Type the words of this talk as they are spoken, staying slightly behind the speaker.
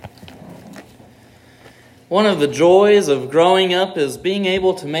One of the joys of growing up is being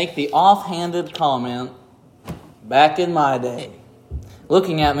able to make the offhanded comment, back in my day.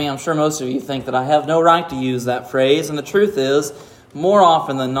 Looking at me, I'm sure most of you think that I have no right to use that phrase, and the truth is, more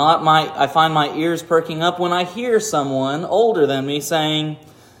often than not, I find my ears perking up when I hear someone older than me saying,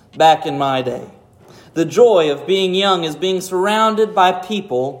 back in my day. The joy of being young is being surrounded by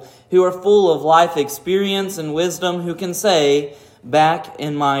people who are full of life experience and wisdom who can say, back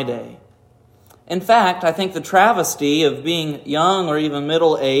in my day. In fact, I think the travesty of being young or even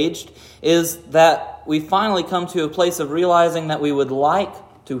middle-aged is that we finally come to a place of realizing that we would like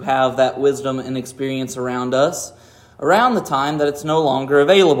to have that wisdom and experience around us around the time that it's no longer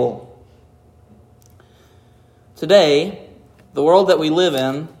available. Today, the world that we live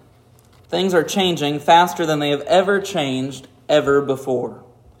in, things are changing faster than they have ever changed ever before.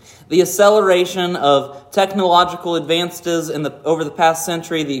 The acceleration of technological advances over the past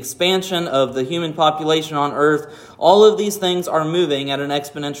century, the expansion of the human population on Earth, all of these things are moving at an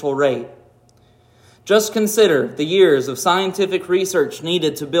exponential rate. Just consider the years of scientific research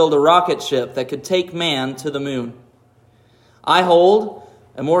needed to build a rocket ship that could take man to the moon. I hold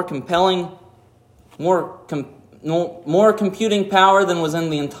a more computing power than was in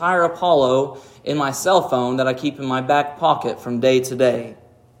the entire Apollo in my cell phone that I keep in my back pocket from day to day.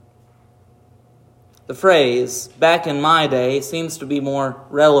 The phrase, back in my day, seems to be more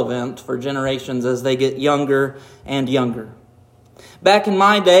relevant for generations as they get younger and younger. Back in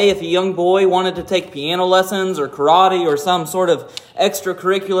my day, if a young boy wanted to take piano lessons or karate or some sort of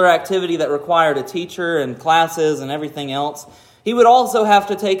extracurricular activity that required a teacher and classes and everything else, he would also have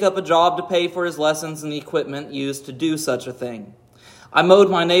to take up a job to pay for his lessons and the equipment used to do such a thing. I mowed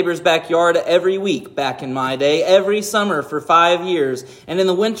my neighbor's backyard every week back in my day, every summer for 5 years. And in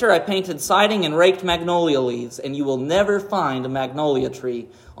the winter, I painted siding and raked magnolia leaves. And you will never find a magnolia tree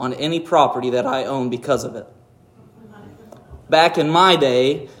on any property that I own because of it. Back in my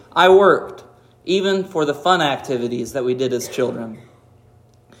day, I worked, even for the fun activities that we did as children.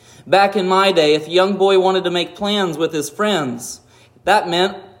 Back in my day, if a young boy wanted to make plans with his friends, that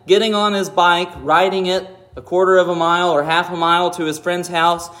meant getting on his bike, riding it a quarter of a mile or half a mile to his friend's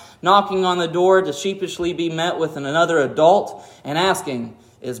house, knocking on the door to sheepishly be met with another adult and asking,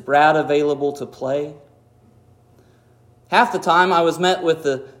 is Brad available to play? Half the time I was met with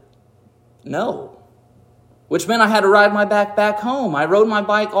the no, which meant I had to ride my back home. I rode my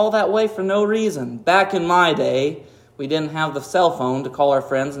bike all that way for no reason. Back in my day, we didn't have the cell phone to call our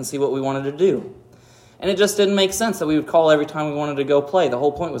friends and see what we wanted to do. And it just didn't make sense that we would call every time we wanted to go play. The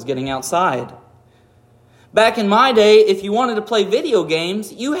whole point was getting outside. Back in my day, if you wanted to play video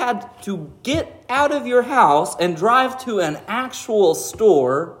games, you had to get out of your house and drive to an actual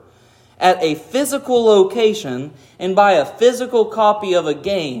store at a physical location and buy a physical copy of a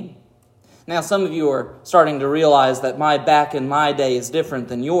game. Now, some of you are starting to realize that my back in my day is different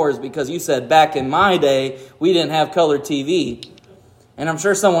than yours because you said back in my day, we didn't have color TV. And I'm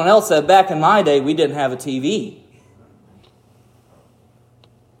sure someone else said back in my day, we didn't have a TV.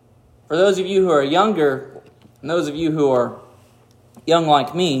 For those of you who are younger, and those of you who are young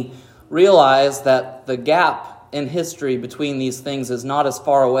like me, realize that the gap in history between these things is not as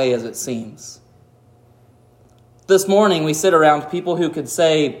far away as it seems. This morning, we sit around people who could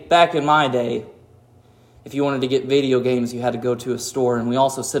say, back in my day, if you wanted to get video games, you had to go to a store. And we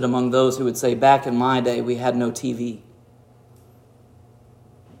also sit among those who would say, back in my day, we had no TV.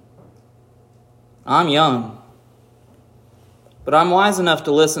 I'm young. But I'm wise enough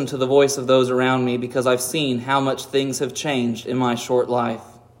to listen to the voice of those around me because I've seen how much things have changed in my short life.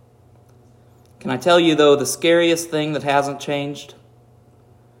 Can I tell you, though, the scariest thing that hasn't changed?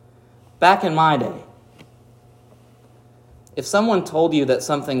 Back in my day, if someone told you that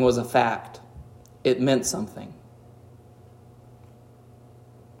something was a fact, it meant something.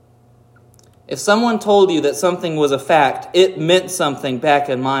 If someone told you that something was a fact, it meant something back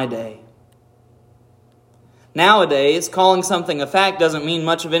in my day. Nowadays, calling something a fact doesn't mean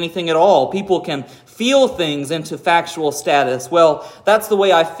much of anything at all. People can feel things into factual status. Well, that's the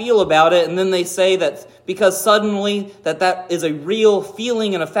way I feel about it. And then they say that because suddenly that is a real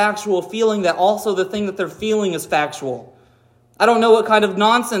feeling and a factual feeling, that also the thing that they're feeling is factual. I don't know what kind of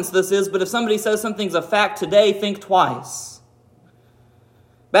nonsense this is, but if somebody says something's a fact today, think twice.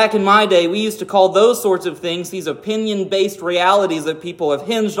 Back in my day, we used to call those sorts of things, these opinion-based realities that people have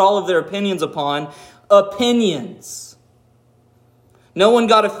hinged all of their opinions upon, opinions. No one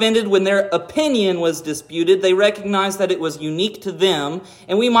got offended when their opinion was disputed. They recognized that it was unique to them,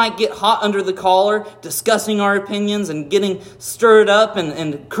 and we might get hot under the collar discussing our opinions and getting stirred up and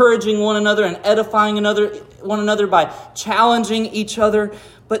encouraging one another and edifying one another by challenging each other.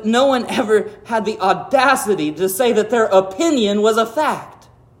 but no one ever had the audacity to say that their opinion was a fact.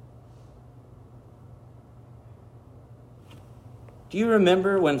 Do you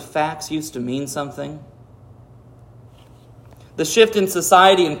remember when facts used to mean something? The shift in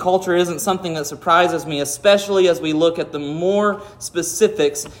society and culture isn't something that surprises me, especially as we look at the more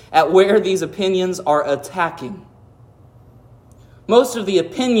specifics at where these opinions are attacking. Most of the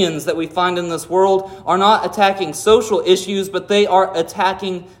opinions that we find in this world are not attacking social issues, but they are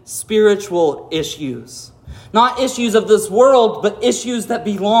attacking spiritual issues. Not issues of this world, but issues that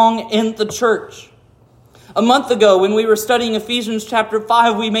belong in the church. A month ago, when we were studying Ephesians chapter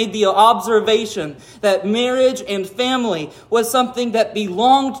 5, we made the observation that marriage and family was something that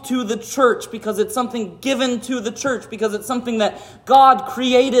belonged to the church because it's something given to the church, because it's something that God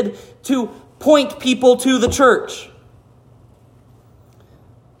created to point people to the church.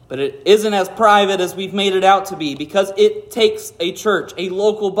 But it isn't as private as we've made it out to be, because it takes a church, a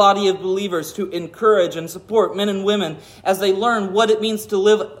local body of believers, to encourage and support men and women as they learn what it means to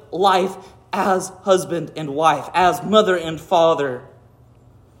live life as husband and wife, as mother and father.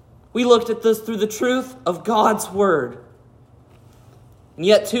 We looked at this through the truth of God's Word. And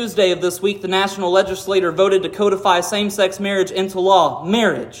yet Tuesday of this week, the national legislature voted to codify same-sex marriage into law.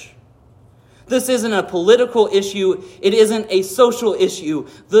 Marriage. This isn't a political issue. It isn't a social issue.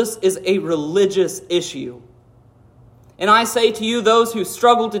 This is a religious issue. And I say to you, those who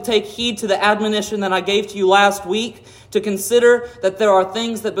struggle to take heed to the admonition that I gave to you last week, to consider that there are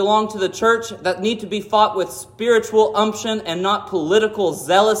things that belong to the church that need to be fought with spiritual unction and not political,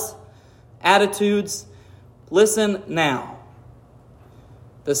 zealous attitudes, listen now.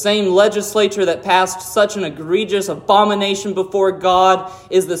 The same legislature that passed such an egregious abomination before God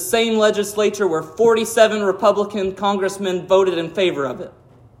is the same legislature where 47 Republican congressmen voted in favor of it.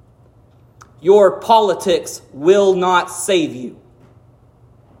 Your politics will not save you.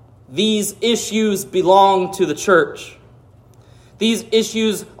 These issues belong to the church. These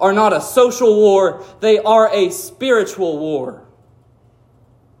issues are not a social war, they are a spiritual war.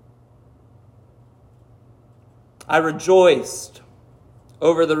 I rejoiced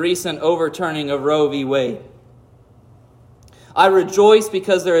over the recent overturning of Roe v. Wade. I rejoice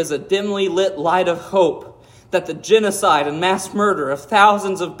because there is a dimly lit light of hope that the genocide and mass murder of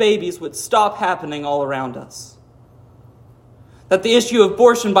thousands of babies would stop happening all around us. That the issue of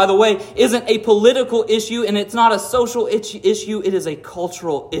abortion, by the way, isn't a political issue and it's not a social issue, it is a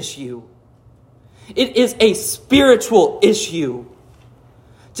cultural issue. It is a spiritual issue.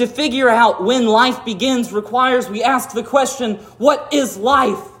 To figure out when life begins requires we ask the question, what is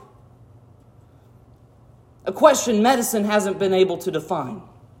life? A question medicine hasn't been able to define.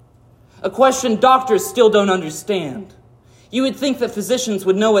 A question doctors still don't understand. You would think that physicians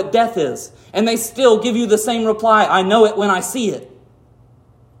would know what death is, and they still give you the same reply, I know it when I see it.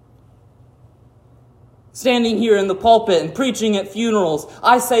 Standing here in the pulpit and preaching at funerals,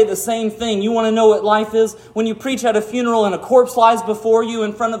 I say the same thing. You want to know what life is? When you preach at a funeral and a corpse lies before you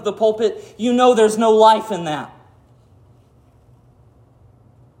in front of the pulpit, you know there's no life in that.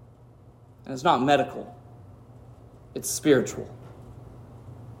 And it's not medical. It's spiritual.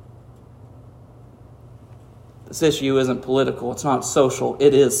 This issue isn't political. It's not social.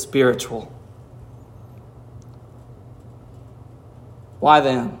 It is spiritual. Why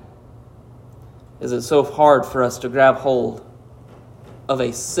then is it so hard for us to grab hold of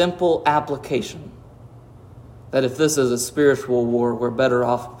a simple application that if this is a spiritual war, we're better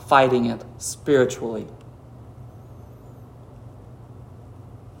off fighting it spiritually?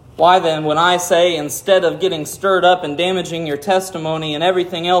 Why then, when I say instead of getting stirred up and damaging your testimony and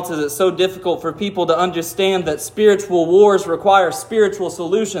everything else, is it so difficult for people to understand that spiritual wars require spiritual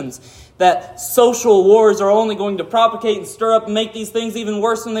solutions? That social wars are only going to propagate and stir up and make these things even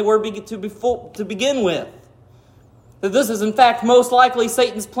worse than they were to begin with? That this is in fact most likely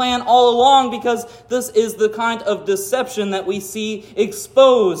Satan's plan all along, because this is the kind of deception that we see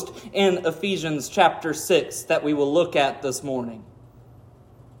exposed in Ephesians chapter 6 that we will look at this morning.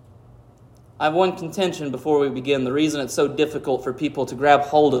 I have one contention before we begin. The reason it's so difficult for people to grab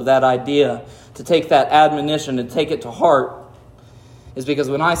hold of that idea, to take that admonition and take it to heart, is because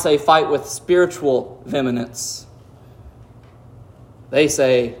when I say fight with spiritual vehemence, they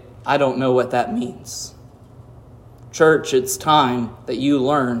say, I don't know what that means. Church, it's time that you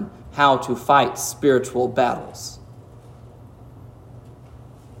learn how to fight spiritual battles.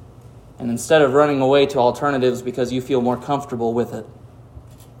 And instead of running away to alternatives because you feel more comfortable with it,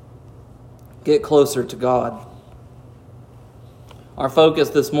 get closer to God. Our focus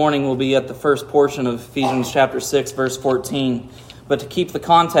this morning will be at the first portion of Ephesians chapter 6, verse 14, But to keep the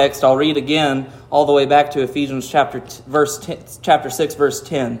context, I'll read again all the way back to Ephesians chapter 6, verse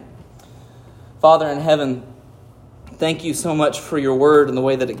 10. Father in heaven, thank you so much for your word and the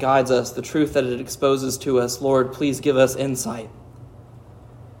way that it guides us, the truth that it exposes to us. Lord, please give us insight.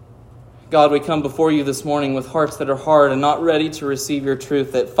 God, we come before you this morning with hearts that are hard and not ready to receive your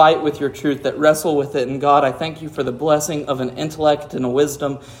truth, that fight with your truth, that wrestle with it. And God, I thank you for the blessing of an intellect and a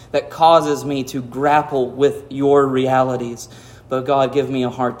wisdom that causes me to grapple with your realities. But God, give me a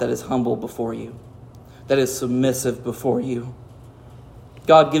heart that is humble before you, that is submissive before you.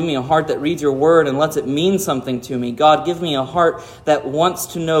 God, give me a heart that reads your word and lets it mean something to me. God, give me a heart that wants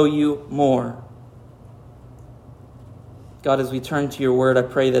to know you more. God, as we turn to your word, I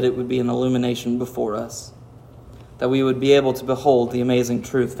pray that it would be an illumination before us, that we would be able to behold the amazing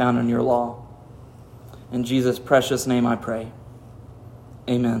truth found in your law. In Jesus' precious name I pray.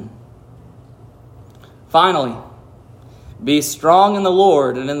 Amen. Finally, be strong in the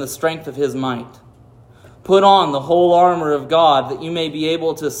Lord and in the strength of his might. Put on the whole armor of God, that you may be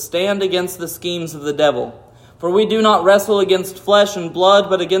able to stand against the schemes of the devil. For we do not wrestle against flesh and blood,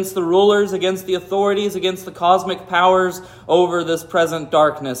 but against the rulers, against the authorities, against the cosmic powers over this present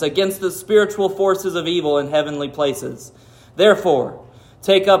darkness, against the spiritual forces of evil in heavenly places. Therefore,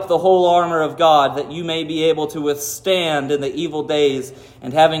 take up the whole armor of God, that you may be able to withstand in the evil days,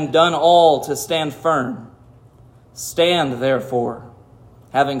 and having done all, to stand firm. Stand, therefore,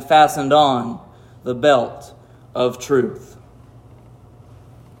 having fastened on the belt of truth.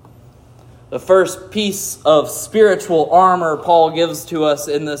 The first piece of spiritual armor Paul gives to us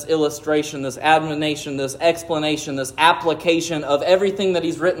in this illustration, this admonition, this explanation, this application of everything that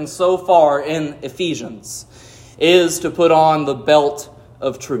he's written so far in Ephesians, is to put on the belt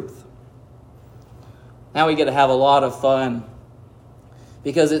of truth. Now we get to have a lot of fun,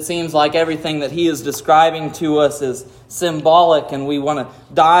 because it seems like everything that he is describing to us is symbolic, and we want to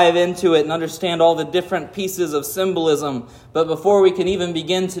dive into it and understand all the different pieces of symbolism. But before we can even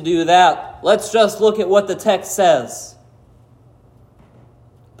begin to do that, let's just look at what the text says.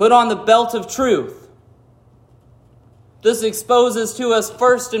 Put on the belt of truth. This exposes to us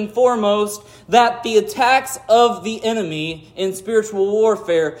first and foremost that the attacks of the enemy in spiritual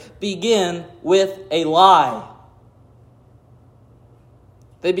warfare begin with a lie.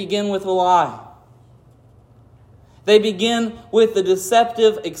 They begin with a lie. They begin with the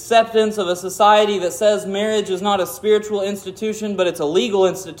deceptive acceptance of a society that says marriage is not a spiritual institution, but it's a legal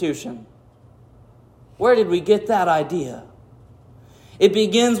institution. Where did we get that idea? It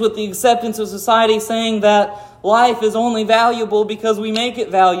begins with the acceptance of society saying that life is only valuable because we make it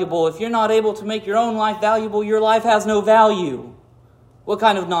valuable. If you're not able to make your own life valuable, your life has no value. What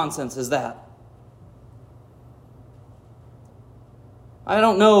kind of nonsense is that? I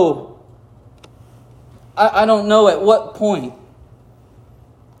don't know at what point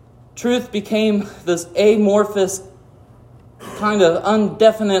truth became this amorphous, kind of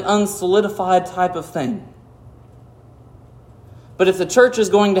undefinite, unsolidified type of thing. But if the church is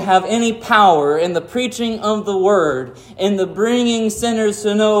going to have any power in the preaching of the word, in the bringing sinners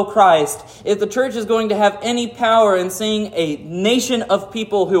to know Christ, if the church is going to have any power in seeing a nation of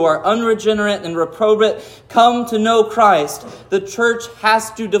people who are unregenerate and reprobate come to know Christ, the church has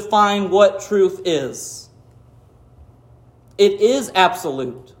to define what truth is. It is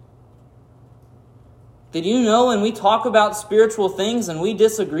absolute. Did you know when we talk about spiritual things and we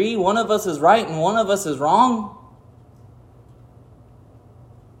disagree, one of us is right and one of us is wrong?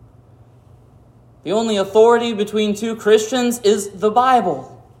 The only authority between two Christians is the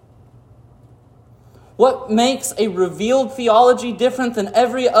Bible. What makes a revealed theology different than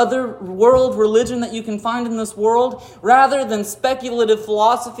every other world religion that you can find in this world? Rather than speculative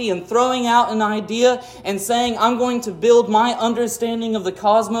philosophy and throwing out an idea and saying, I'm going to build my understanding of the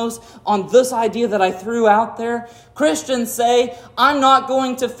cosmos on this idea that I threw out there, Christians say, I'm not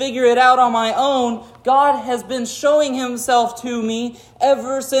going to figure it out on my own. God has been showing himself to me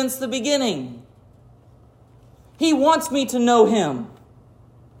ever since the beginning. He wants me to know him.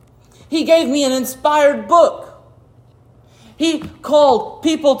 He gave me an inspired book. He called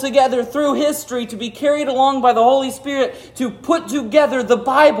people together through history to be carried along by the Holy Spirit to put together the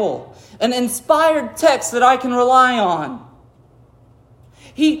Bible, an inspired text that I can rely on.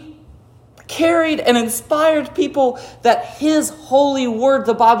 He carried and inspired people that his holy word,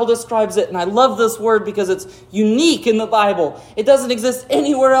 the Bible describes it, and I love this word because it's unique in the Bible. It doesn't exist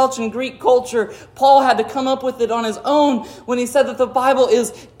anywhere else in Greek culture. Paul had to come up with it on his own when he said that the Bible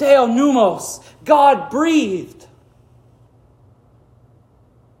is Deo Pneumos, God breathed.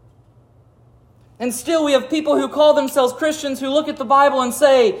 And still we have people who call themselves Christians who look at the Bible and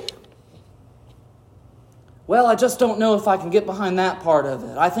say, well, I just don't know if I can get behind that part of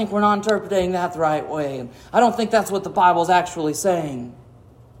it. I think we're not interpreting that the right way. And I don't think that's what the Bible's actually saying.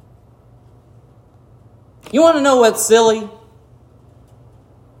 You want to know what's silly?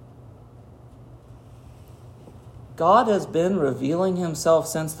 God has been revealing himself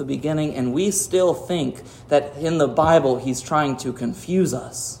since the beginning, and we still think that in the Bible he's trying to confuse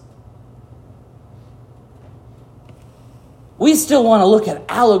us. We still want to look at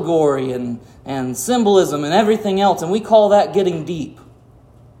allegory and symbolism and everything else, and we call that getting deep.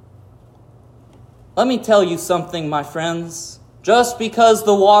 Let me tell you something, my friends. Just because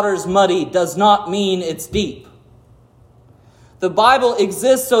the water's muddy does not mean it's deep. The Bible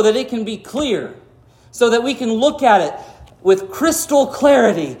exists so that it can be clear, so that we can look at it with crystal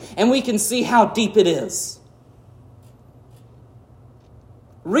clarity and we can see how deep it is.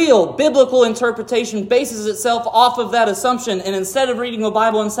 Real biblical interpretation bases itself off of that assumption, and instead of reading the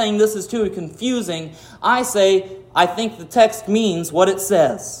Bible and saying this is too confusing, I say, I think the text means what it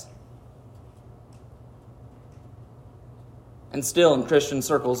says. And still in Christian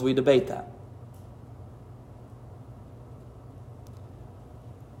circles we debate that.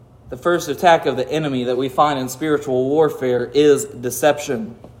 The first attack of the enemy that we find in spiritual warfare is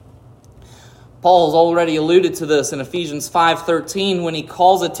deception. Paul's already alluded to this in Ephesians 5:13 when he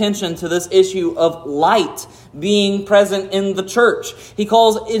calls attention to this issue of light being present in the church. He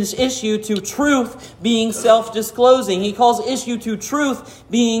calls issue to truth being self-disclosing. He calls issue to truth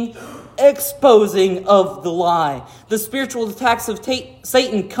being exposing of the lie. The spiritual attacks of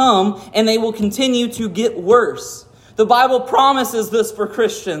Satan come, and they will continue to get worse. The Bible promises this for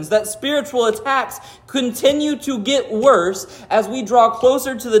Christians, that spiritual attacks continue to get worse as we draw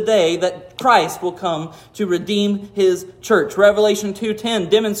closer to the day that Christ will come to redeem his church. Revelation 2:10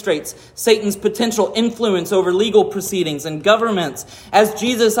 demonstrates Satan's potential influence over legal proceedings and governments, as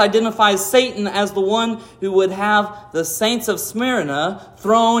Jesus identifies Satan as the one who would have the saints of Smyrna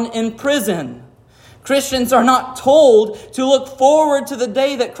thrown in prison. Christians are not told to look forward to the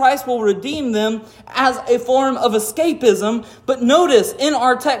day that Christ will redeem them as a form of escapism. But notice in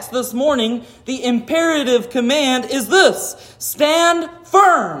our text this morning, the imperative command is this: stand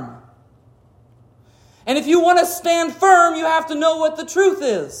firm. And if you want to stand firm, you have to know what the truth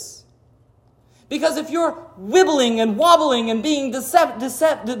is. Because if you're wibbling and wobbling and being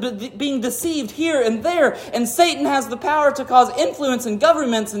deceived here and there, and Satan has the power to cause influence in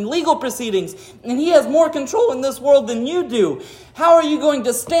governments and legal proceedings, and he has more control in this world than you do, how are you going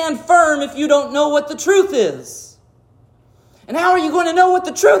to stand firm if you don't know what the truth is? And how are you going to know what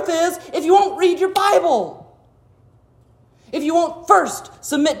the truth is if you won't read your Bible? If you won't first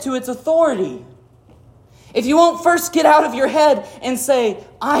submit to its authority? If you won't first get out of your head and say,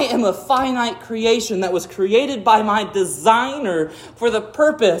 I am a finite creation that was created by my designer for the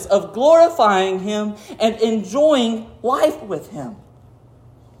purpose of glorifying him and enjoying life with him.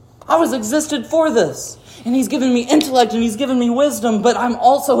 I was existed for this. And he's given me intellect and he's given me wisdom, but I'm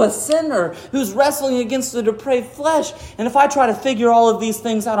also a sinner who's wrestling against the depraved flesh. And if I try to figure all of these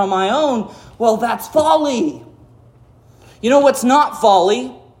things out on my own, well, that's folly. You know what's not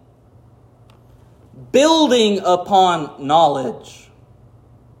folly? Building upon knowledge.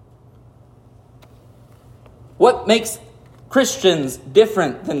 What makes Christians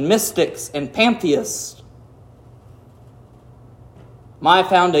different than mystics and pantheists? My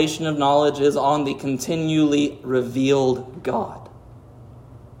foundation of knowledge is on the continually revealed God.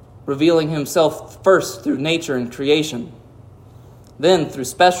 Revealing himself first through nature and creation, then through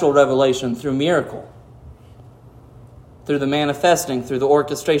special revelation, through miracle, through the manifesting, through the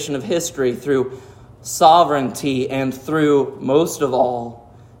orchestration of history, through sovereignty, and through, most of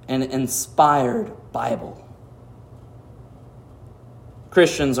all, an inspired Bible.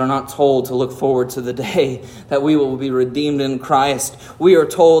 Christians are not told to look forward to the day that we will be redeemed in Christ. We are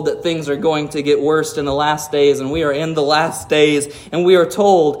told that things are going to get worse in the last days, and we are in the last days. And we are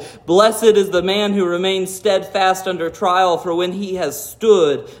told, blessed is the man who remains steadfast under trial, for when he has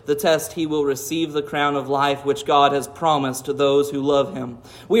stood the test, he will receive the crown of life which God has promised to those who love him.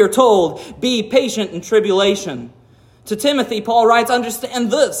 We are told, be patient in tribulation. To Timothy, Paul writes, understand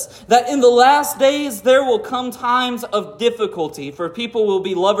this, that in the last days there will come times of difficulty, for people will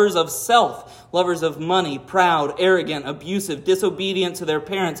be lovers of self, lovers of money, proud, arrogant, abusive, disobedient to their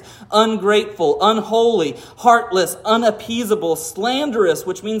parents, ungrateful, unholy, heartless, unappeasable, slanderous,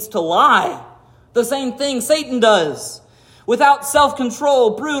 which means to lie. The same thing Satan does. Without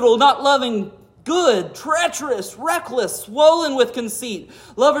self-control, brutal, not loving good, treacherous, reckless, swollen with conceit,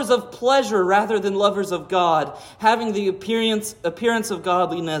 lovers of pleasure rather than lovers of God, having the appearance of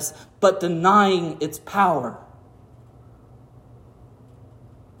godliness, but denying its power.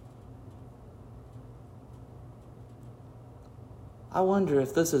 I wonder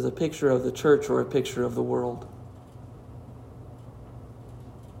if this is a picture of the church or a picture of the world.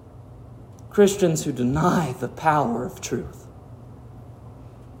 Christians who deny the power of truth.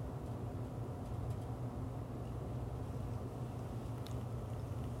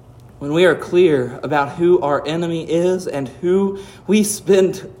 When we are clear about who our enemy is and who we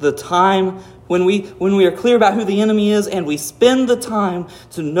spend the time, when we are clear about who the enemy is and we spend the time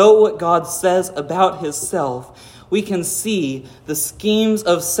to know what God says about Himself, we can see the schemes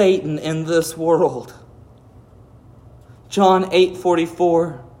of Satan in this world. John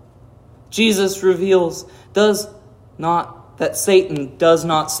 8:44, Jesus reveals that Satan does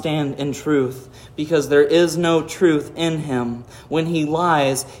not stand in truth, because there is no truth in him. When he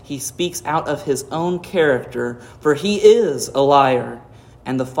lies, he speaks out of his own character, for he is a liar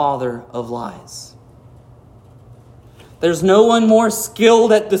and the father of lies. There's no one more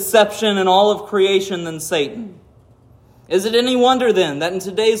skilled at deception in all of creation than Satan. Is it any wonder then that in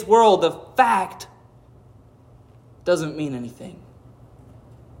today's world the fact doesn't mean anything?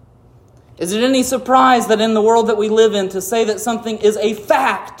 Is it any surprise that in the world that we live in, to say that something is a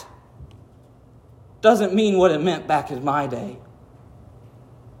fact doesn't mean what it meant back in my day?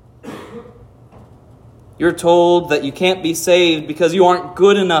 You're told that you can't be saved because you aren't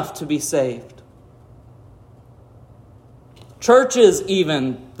good enough to be saved. Churches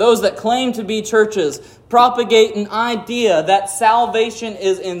even, those that claim to be churches, propagate an idea that salvation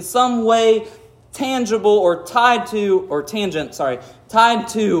is in some way tangible or tied to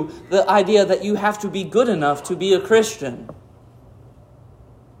the idea that you have to be good enough to be a Christian.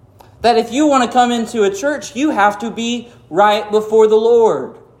 That if you want to come into a church, you have to be right before the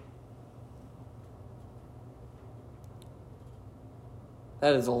Lord.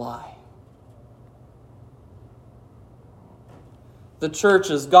 That is a lie. The church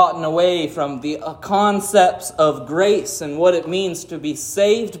has gotten away from the concepts of grace and what it means to be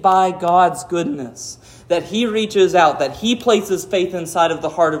saved by God's goodness. That He reaches out, that He places faith inside of the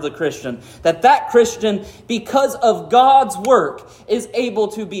heart of the Christian. That Christian, because of God's work, is able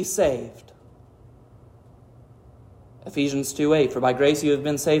to be saved. Ephesians 2:8, for by grace you have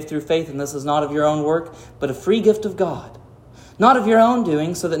been saved through faith, and this is not of your own work, but a free gift of God. Not of your own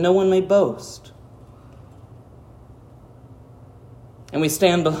doing, so that no one may boast. And we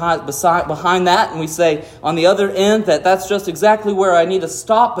stand behind that and we say on the other end that that's just exactly where I need to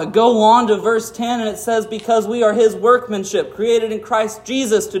stop. But go on to verse 10 and it says, because we are His workmanship, created in Christ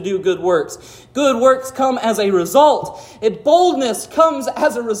Jesus to do good works. Good works come as a result. Boldness comes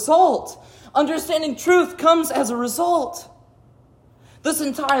as a result. Understanding truth comes as a result. This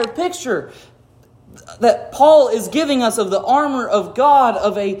entire picture that Paul is giving us of the armor of God,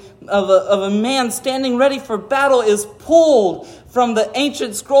 of a man standing ready for battle, is pulled from the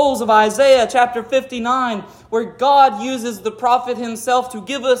ancient scrolls of Isaiah chapter 59, where God uses the prophet himself to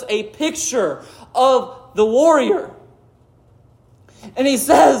give us a picture of the warrior. And he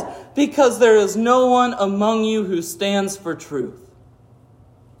says, because there is no one among you who stands for truth.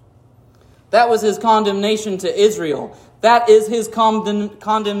 That was his condemnation to Israel. That is his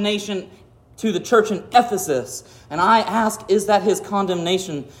condemnation to the church in Ephesus. And I ask, is that his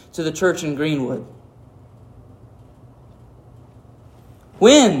condemnation to the church in Greenwood?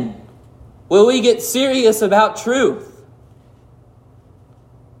 When will we get serious about truth?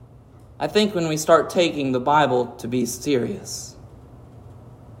 I think when we start taking the Bible to be serious.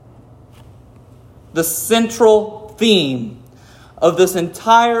 The central theme of this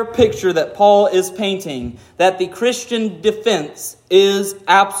entire picture that Paul is painting, that the Christian defense is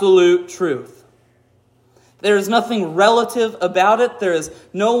absolute truth. There is nothing relative about it. There is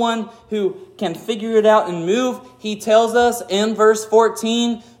no one who can figure it out and move. He tells us in verse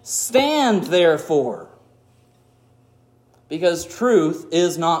 14, stand therefore, because truth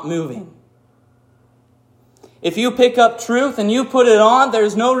is not moving. If you pick up truth and you put it on,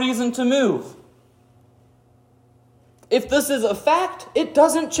 there's no reason to move. If this is a fact, it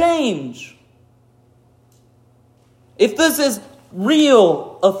doesn't change. If this is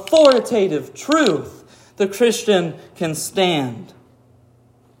real, authoritative truth, the Christian can stand.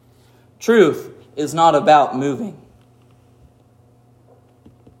 Truth is not about moving.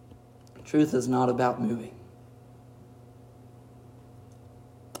 Truth is not about moving.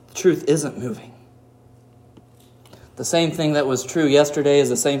 Truth isn't moving. The same thing that was true yesterday is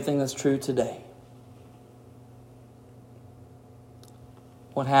the same thing that's true today.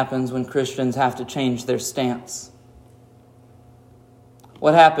 What happens when Christians have to change their stance?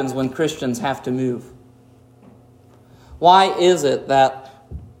 What happens when Christians have to move? Why is it that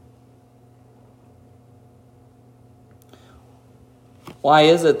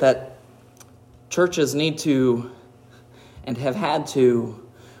churches need to and have had to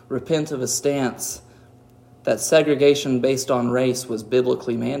repent of a stance that segregation based on race was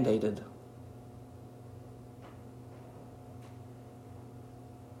biblically mandated.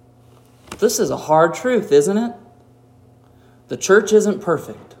 This is a hard truth, isn't it? The church isn't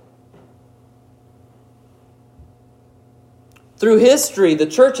perfect. Through history, the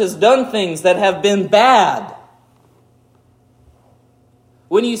church has done things that have been bad.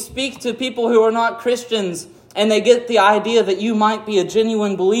 When you speak to people who are not Christians and they get the idea that you might be a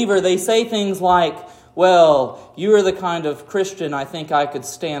genuine believer, they say things like, well, you are the kind of Christian I think I could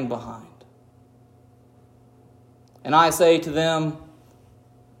stand behind. And I say to them,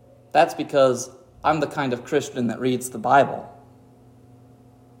 that's because I'm the kind of Christian that reads the Bible.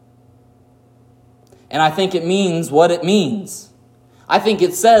 And I think it means what it means. I think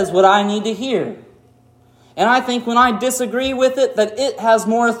it says what I need to hear. And I think when I disagree with it, that it has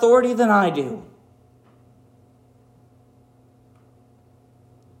more authority than I do.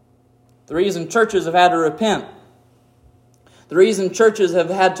 The reason churches have had to repent, the reason churches have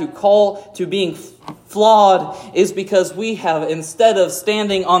had to call to being flawed is because we have, instead of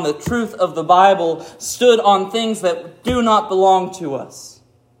standing on the truth of the Bible, stood on things that do not belong to us.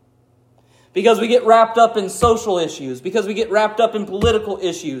 Because we get wrapped up in social issues, because we get wrapped up in political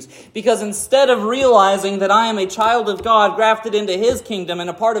issues, because instead of realizing that I am a child of God grafted into His kingdom and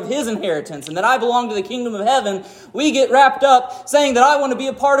a part of His inheritance, and that I belong to the kingdom of heaven, we get wrapped up saying that I want to be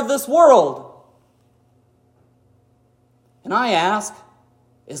a part of this world. And I ask,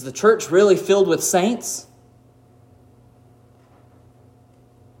 is the church really filled with saints?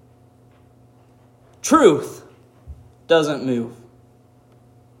 Truth doesn't move.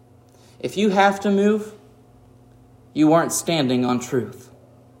 If you have to move, you aren't standing on truth.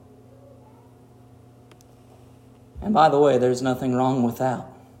 And by the way, there's nothing wrong with that.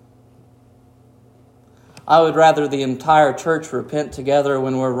 I would rather the entire church repent together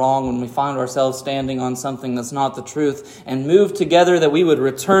when we're wrong, when we find ourselves standing on something that's not the truth, and move together that we would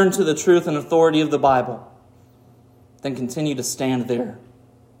return to the truth and authority of the Bible, than continue to stand there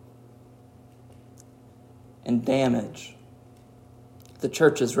and damage the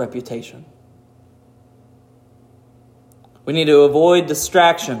church's reputation. We need to avoid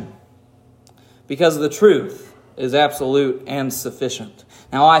distraction because the truth is absolute and sufficient.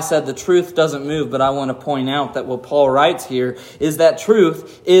 Now, I said the truth doesn't move, but I want to point out that what Paul writes here is that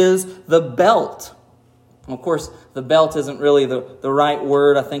truth is the belt. Of course, the belt isn't really the right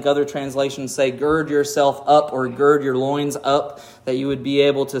word. I think other translations say gird yourself up or gird your loins up, that you would be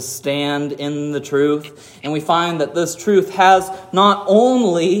able to stand in the truth. And we find that this truth has not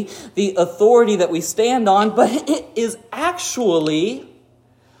only the authority that we stand on, but it is actually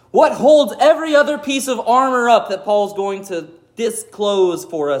what holds every other piece of armor up that Paul's going to disclose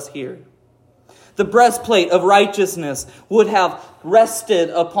for us here. The breastplate of righteousness would have rested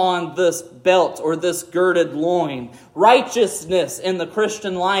upon this belt or this girded loin. Righteousness in the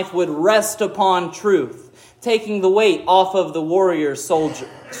Christian life would rest upon truth, taking the weight off of the warrior's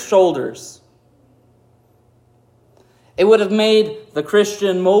shoulders. It would have made the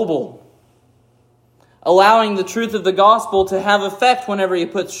Christian mobile, allowing the truth of the gospel to have effect whenever he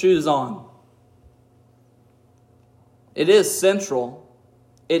puts shoes on. It is central.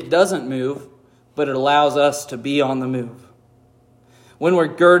 It doesn't move, but it allows us to be on the move. When we're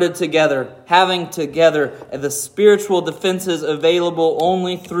girded together, having together the spiritual defenses available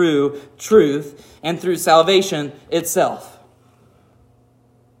only through truth and through salvation itself.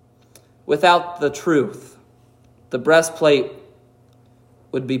 Without the truth, the breastplate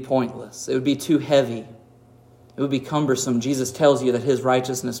would be pointless. It would be too heavy. It would be cumbersome. Jesus tells you that His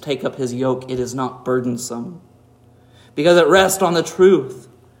righteousness, take up His yoke, it is not burdensome, because it rests on the truth.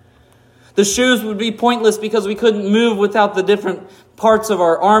 The shoes would be pointless because we couldn't move without the different parts of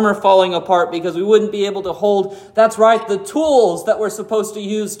our armor falling apart, because we wouldn't be able to hold, that's right, the tools that we're supposed to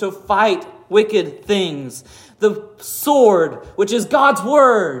use to fight wicked things. The sword, which is God's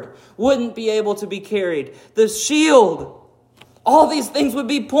word, wouldn't be able to be carried. The shield, all these things would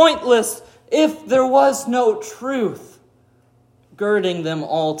be pointless if there was no truth girding them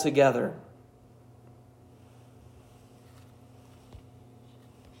all together.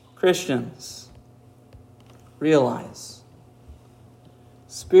 Christians, realize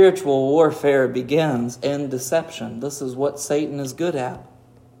spiritual warfare begins in deception. This is what Satan is good at.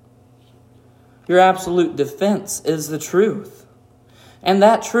 Your absolute defense is the truth, and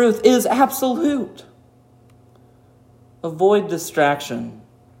that truth is absolute. Avoid distraction,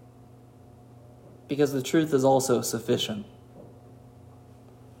 because the truth is also sufficient.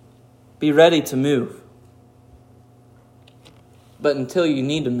 Be ready to move. But until you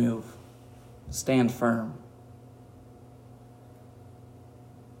need to move, stand firm.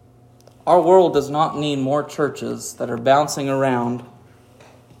 Our world does not need more churches that are bouncing around.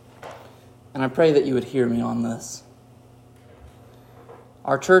 And I pray that you would hear me on this.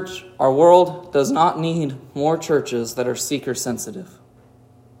 Our world does not need more churches that are seeker sensitive.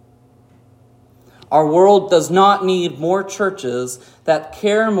 Our world does not need more churches that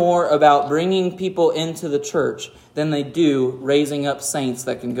care more about bringing people into the church than they do raising up saints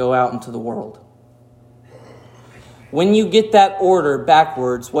that can go out into the world. When you get that order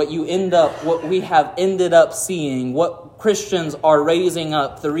backwards, what we have ended up seeing, what Christians are raising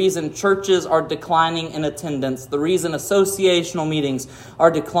up, the reason churches are declining in attendance, the reason associational meetings are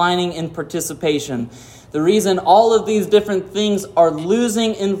declining in participation, the reason all of these different things are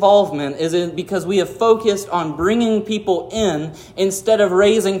losing involvement is because we have focused on bringing people in instead of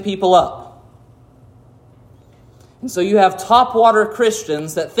raising people up. And so you have topwater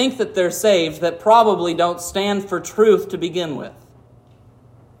Christians that think that they're saved that probably don't stand for truth to begin with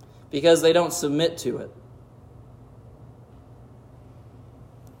because they don't submit to it.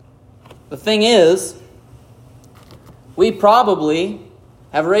 The thing is, we probably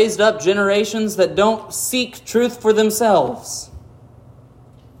have raised up generations that don't seek truth for themselves.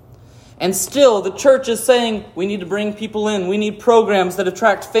 And still, the church is saying, we need to bring people in. We need programs that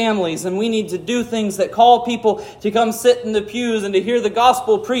attract families. And we need to do things that call people to come sit in the pews and to hear the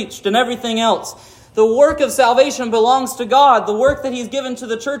gospel preached and everything else. The work of salvation belongs to God. The work that He's given to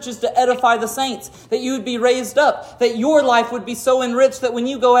the church is to edify the saints, that you would be raised up, that your life would be so enriched that when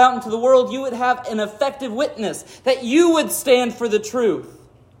you go out into the world, you would have an effective witness, that you would stand for the truth.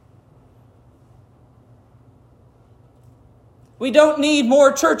 We don't need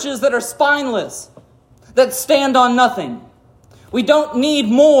more churches that are spineless, that stand on nothing. We don't need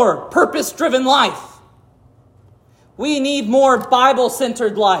more purpose-driven life. We need more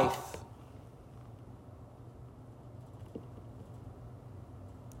Bible-centered life.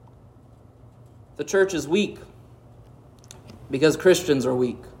 The church is weak because Christians are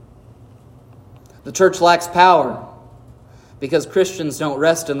weak. The church lacks power because Christians don't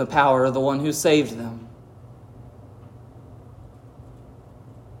rest in the power of the one who saved them.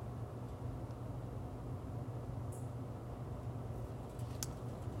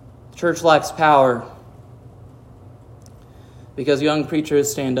 Church lacks power because young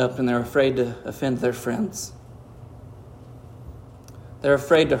preachers stand up and they're afraid to offend their friends. They're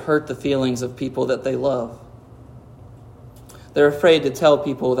afraid to hurt the feelings of people that they love. They're afraid to tell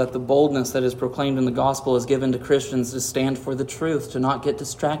people that the boldness that is proclaimed in the gospel is given to Christians to stand for the truth, to not get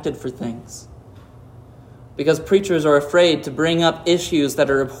distracted for things. Because preachers are afraid to bring up issues that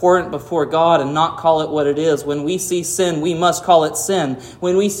are abhorrent before God and not call it what it is. When we see sin, we must call it sin.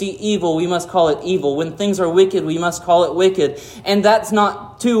 When we see evil, we must call it evil. When things are wicked, we must call it wicked. And that's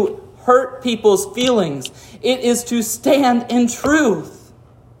not to hurt people's feelings. It is to stand in truth.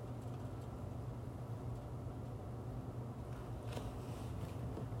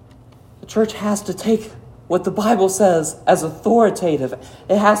 The church has to take what the Bible says as authoritative.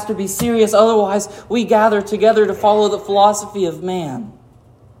 It has to be serious. Otherwise, we gather together to follow the philosophy of man.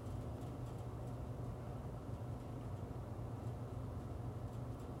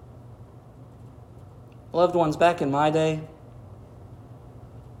 Loved ones, back in my day,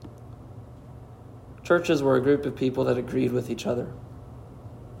 churches were a group of people that agreed with each other,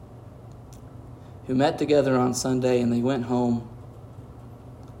 who met together on Sunday and they went home.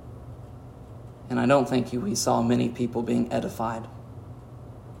 And I don't think we saw many people being edified.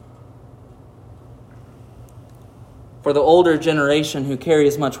 For the older generation who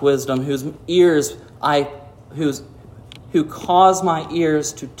carries much wisdom, who cause my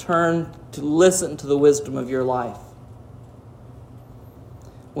ears to turn to listen to the wisdom of your life.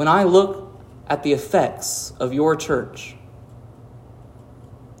 When I look at the effects of your church,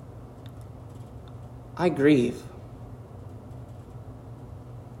 I grieve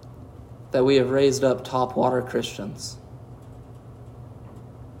that we have raised up topwater Christians.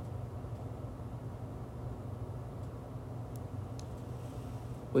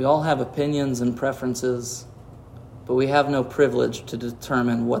 We all have opinions and preferences, but we have no privilege to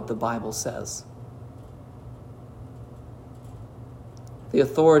determine what the Bible says. The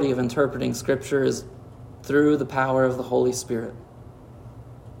authority of interpreting Scripture is through the power of the Holy Spirit.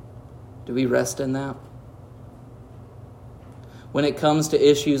 Do we rest in that? When it comes to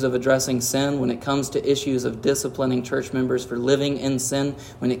issues of addressing sin, when it comes to issues of disciplining church members for living in sin,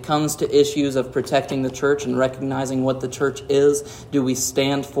 when it comes to issues of protecting the church and recognizing what the church is, do we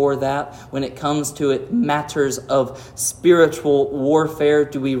stand for that? When it comes to it matters of spiritual warfare,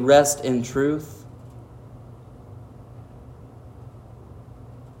 do we rest in truth?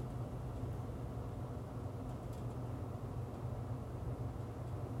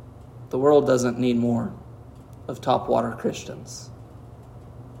 The world doesn't need more of top-water Christians.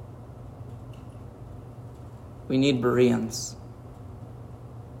 We need Bereans.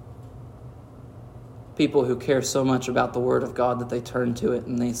 People who care so much about the Word of God that they turn to it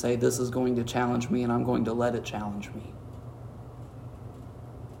and they say, this is going to challenge me and I'm going to let it challenge me.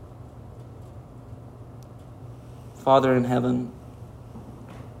 Father in heaven,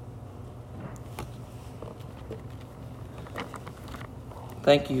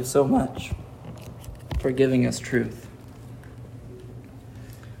 thank you so much for giving us truth,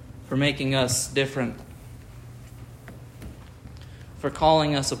 for making us different, for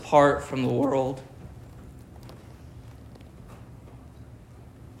calling us apart from the world.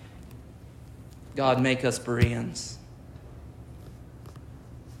 God, make us Bereans.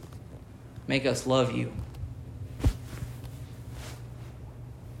 Make us love you.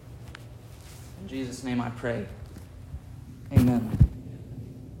 In Jesus' name I pray. Amen.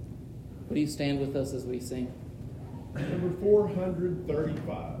 Will you stand with us as we sing? Number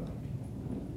 435.